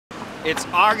It's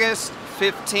August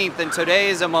 15th and today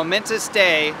is a momentous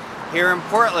day here in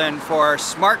Portland for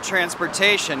smart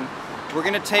transportation. We're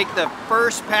going to take the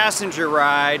first passenger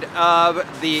ride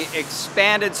of the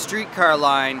expanded streetcar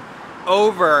line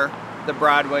over the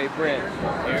Broadway Bridge.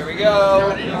 Here we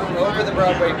go, over the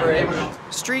Broadway Bridge.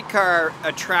 Streetcar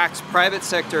attracts private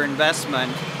sector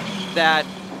investment that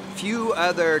few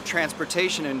other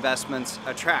transportation investments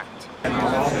attract.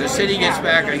 The city gets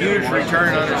back a huge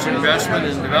return on its investment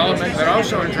in development, but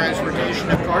also in transportation,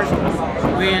 of course.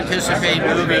 We anticipate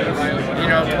moving,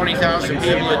 20,000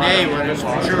 people a day when it's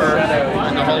mature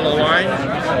in the whole line,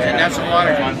 and that's a lot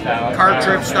of car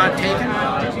trips not taken.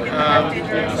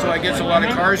 So it gets a lot of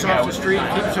cars off the street,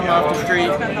 keeps them off the street,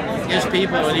 gives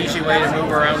people an easy way to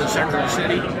move around the center of the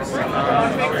city.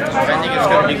 I think it's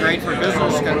going to be great for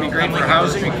business, it's going to be great for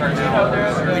housing.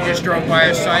 We just drove by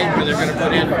a site where they're going to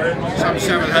put in some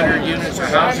 700 units of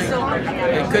housing.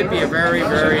 It could be a very,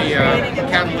 very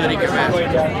catalytic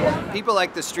event. People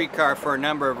like the streetcar for a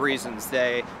number of reasons.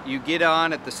 You get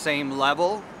on at the same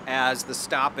level as the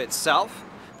stop itself.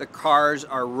 The cars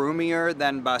are roomier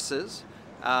than buses.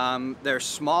 They're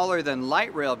smaller than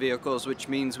light rail vehicles, which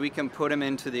means we can put them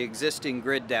into the existing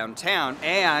grid downtown,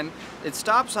 and it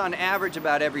stops on average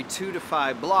about every 2 to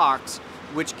 5 blocks,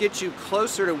 which gets you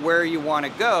closer to where you want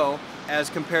to go as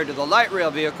compared to the light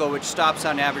rail vehicle, which stops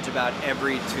on average about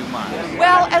every 2 miles.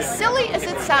 Well, as silly as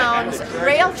it sounds,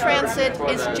 rail transit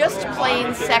is just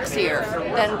plain sexier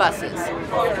than buses.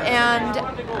 And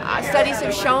studies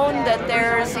have shown that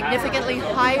there's significantly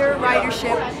higher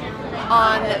ridership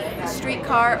on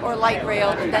streetcar or light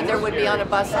rail than there would be on a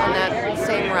bus on that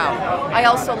same route. I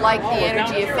also like the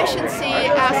energy efficiency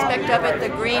aspect of it,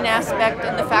 the green aspect,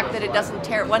 and the fact that it doesn't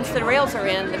tear, once the rails are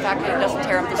in, the fact that it doesn't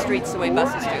tear up the streets the way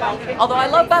buses do. Although I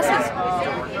love buses.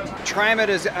 TriMet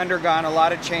has undergone a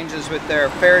lot of changes with their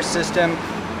fare system.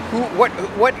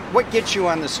 What gets you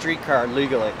on the streetcar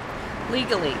legally?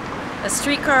 Legally, a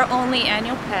streetcar only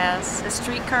annual pass, a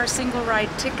streetcar single ride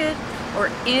ticket, or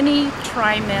any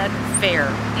TriMet fare,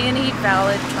 any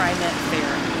valid TriMet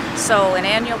fare. So an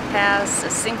annual pass, a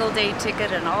single day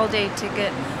ticket, an all day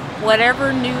ticket,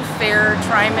 whatever new fare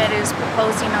TriMet is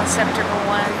proposing on September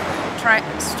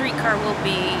 1, streetcar will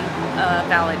be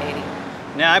validating.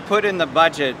 Now I put in the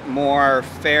budget more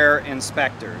fare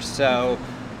inspectors, so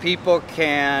people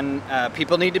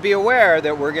need to be aware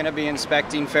that we're going to be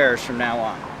inspecting fares from now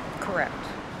on. Correct.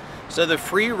 So the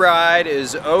free ride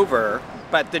is over,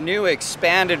 but the new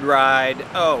expanded ride,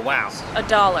 oh wow.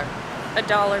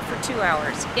 $1 for 2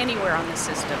 hours, anywhere on the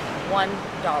system, $1.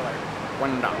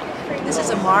 $1. This is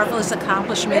a marvelous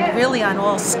accomplishment, really on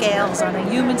all scales, on a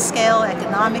human scale,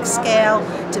 economic scale,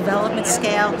 development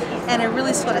scale, and it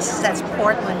really sort of sets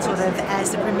Portland sort of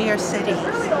as the premier city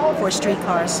for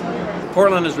streetcars.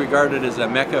 Portland is regarded as a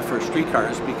mecca for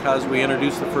streetcars because we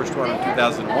introduced the first one in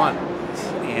 2001.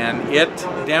 And it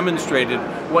demonstrated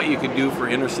what you could do for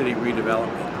inner city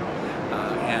redevelopment.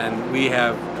 And we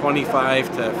have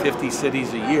 25 to 50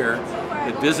 cities a year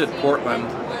that visit Portland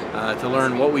to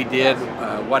learn what we did,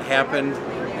 what happened,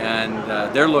 and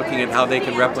they're looking at how they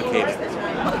can replicate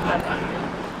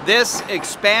it. This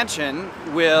expansion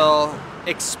will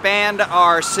expand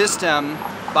our system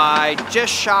by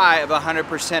just shy of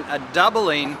 100%, a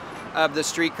doubling of the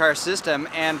streetcar system,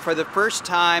 and for the first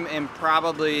time in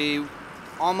probably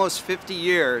almost 50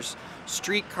 years,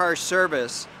 streetcar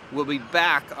service will be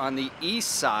back on the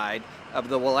east side of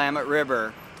the Willamette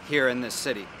River here in this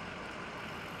city.